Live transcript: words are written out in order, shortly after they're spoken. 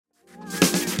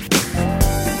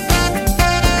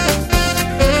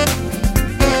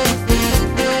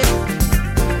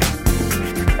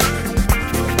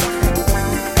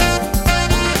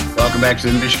Welcome back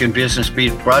to the Michigan Business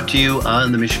Beat, brought to you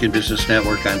on the Michigan Business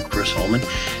Network. I'm Chris Holman,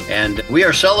 and we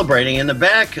are celebrating. In the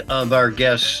back of our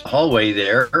guest's hallway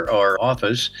there, or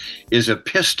office, is a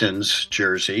Pistons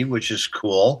jersey, which is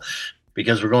cool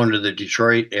because we're going to the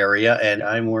Detroit area, and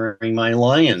I'm wearing my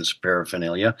Lions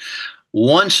paraphernalia.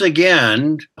 Once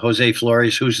again, Jose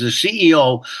Flores, who's the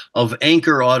CEO of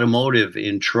Ancor Automotive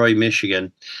in Troy,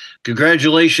 Michigan.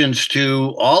 Congratulations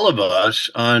to all of us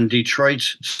on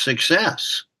Detroit's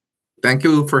success. Thank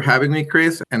you for having me,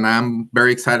 Chris, and I'm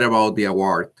very excited about the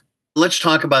award. Let's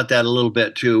talk about that a little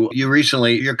bit too.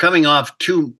 You're coming off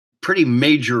two pretty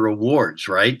major awards,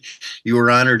 right? You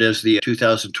were honored as the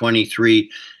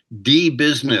 2023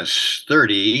 D-Business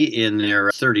 30 in their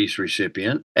 30s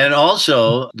recipient. And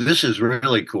also, this is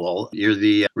really cool, you're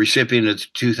the recipient of the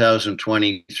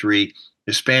 2023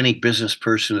 Hispanic Business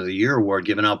Person of the Year Award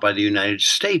given out by the United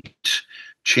States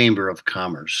Chamber of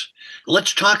Commerce.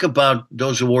 Let's talk about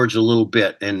those awards a little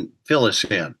bit and fill us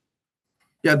in.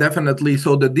 Yeah, definitely.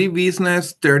 So the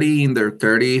D-Business 30 in their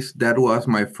 30s, that was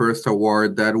my first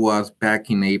award. That was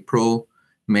back in April,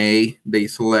 May. They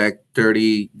select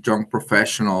 30 young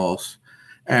professionals.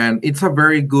 And it's a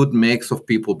very good mix of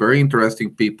people, very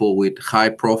interesting people with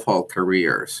high-profile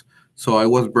careers. So I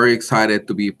was very excited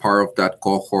to be part of that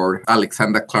cohort.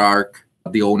 Alexandra Clark,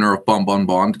 the owner of Bon Bon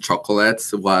Bon, the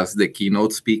chocolates, was the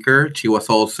keynote speaker. She was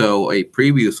also a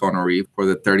previous honoree for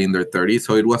the 30 in their 30s.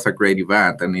 So it was a great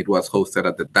event, and it was hosted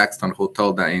at the Daxton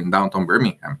Hotel in downtown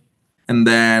Birmingham. And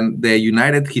then the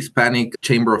United Hispanic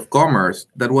Chamber of Commerce,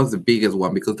 that was the biggest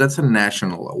one because that's a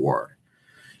national award.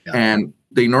 Yeah. And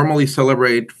they normally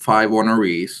celebrate 5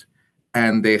 honorees,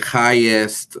 and the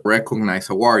highest recognized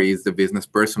award is the Business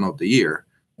Person of the Year.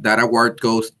 That award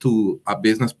goes to a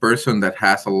business person that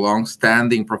has a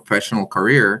long-standing professional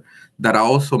career that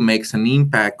also makes an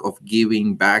impact of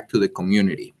giving back to the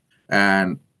community.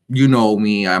 And you know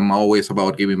me, I'm always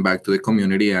about giving back to the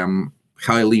community. I'm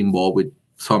highly involved with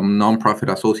some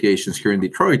nonprofit associations here in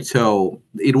Detroit. So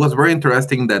it was very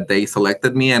interesting that they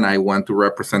selected me, and I went to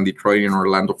represent Detroit in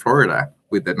Orlando, Florida,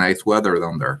 with the nice weather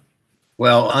down there.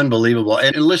 Well, unbelievable.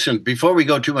 And listen, before we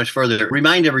go too much further,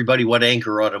 remind everybody what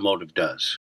Ancor Automotive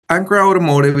does. Ancor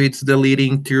Automotive is the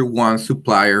leading tier 1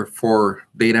 supplier for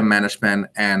data management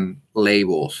and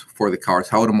labels for the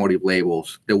cars, automotive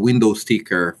labels, the window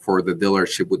sticker for the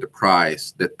dealership with the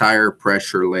price, the tire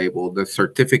pressure label, the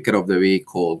certificate of the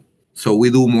vehicle. So we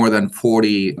do more than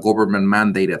 40 government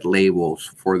mandated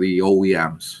labels for the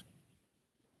OEMs.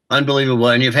 Unbelievable.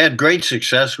 And you've had great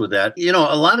success with that. You know,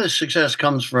 a lot of success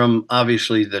comes from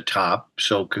obviously the top.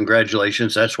 So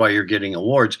congratulations. That's why you're getting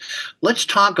awards. Let's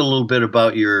talk a little bit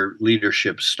about your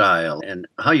leadership style and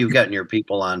how you've gotten your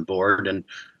people on board and,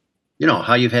 you know,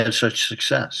 how you've had such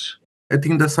success. I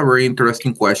think that's a very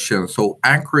interesting question. So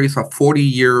Ancor is a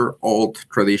 40-year-old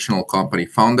traditional company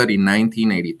founded in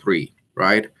 1983,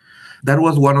 right? That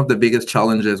was one of the biggest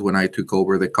challenges when I took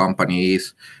over the company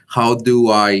is how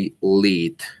do I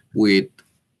lead with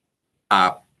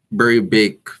a very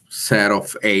big set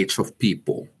of age of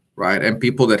people, right? And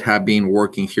people that have been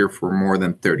working here for more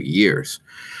than 30 years.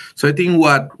 So I think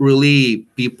what really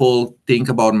people think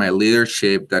about my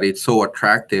leadership that it's so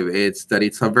attractive, it's that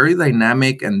it's a very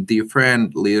dynamic and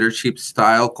different leadership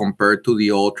style compared to the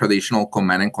old traditional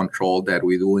command and control that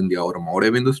we do in the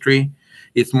automotive industry.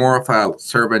 It's more of a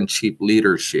servantship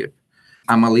leadership.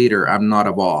 I'm a leader. I'm not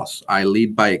a boss. I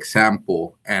lead by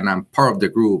example, and I'm part of the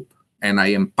group, and I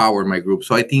empower my group.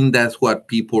 So I think that's what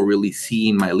people really see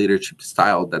in my leadership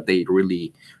style that they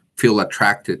really feel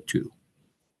attracted to.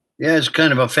 Yeah, it's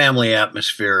kind of a family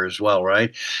atmosphere as well,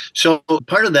 right? So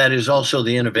part of that is also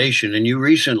the innovation. And you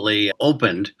recently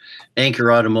opened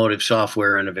Ancor Automotive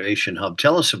Software Innovation Hub.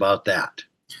 Tell us about that.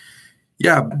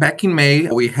 Yeah, back in May,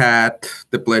 we had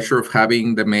the pleasure of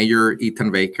having the Mayor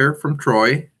Ethan Baker from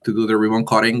Troy to do the ribbon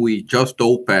cutting. We just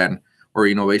opened our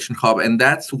innovation hub, and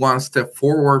that's one step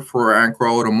forward for Ancor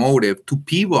Automotive to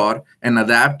pivot and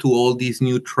adapt to all these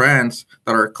new trends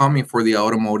that are coming for the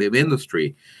automotive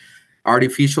industry.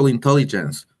 Artificial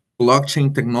intelligence,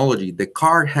 blockchain technology. The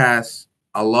car has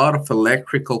a lot of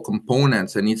electrical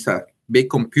components, and it's a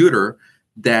big computer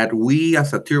that we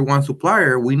as a tier 1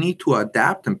 supplier, we need to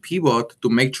adapt and pivot to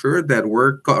make sure that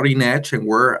we're cutting edge and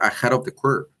we're ahead of the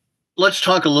curve. Let's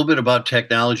talk a little bit about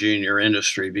technology in your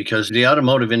industry, because the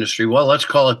automotive industry, well, let's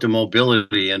call it the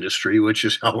mobility industry, which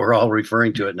is how we're all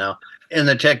referring to it now, and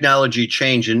the technology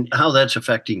change and how that's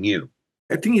affecting you.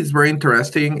 I think it's very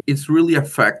interesting. It's really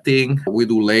affecting, we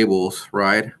do labels,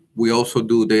 right? We also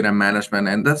do data management,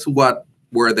 and that's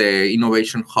where the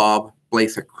Innovation Hub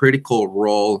plays a critical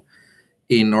role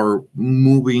in our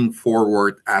moving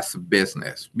forward as a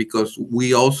business, because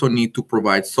we also need to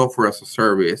provide software as a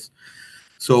service.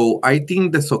 So I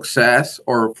think the success,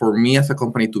 or for me as a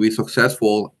company to be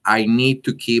successful, I need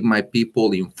to keep my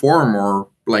people informed, or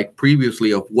like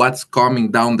previously, of what's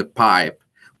coming down the pipe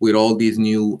with all these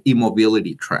new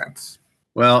e-mobility trends.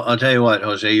 Well, I'll tell you what,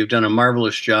 Jose, you've done a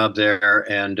marvelous job there.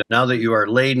 And now that you are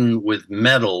laden with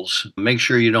medals, make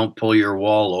sure you don't pull your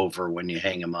wall over when you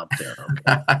hang them up there.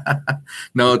 Okay?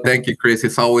 No, thank you, Chris.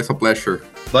 It's always a pleasure.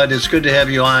 But it's good to have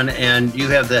you on, and you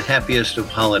have the happiest of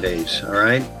holidays. All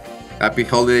right. Happy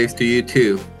holidays to you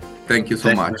too. Thank you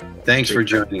so much. Thanks for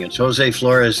joining us. Jose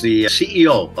Flores, the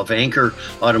CEO of Ancor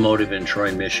Automotive in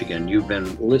Troy, Michigan. You've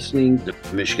been listening to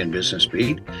Michigan Business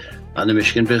Beat on the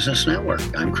Michigan Business Network.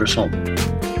 I'm Chris Holman.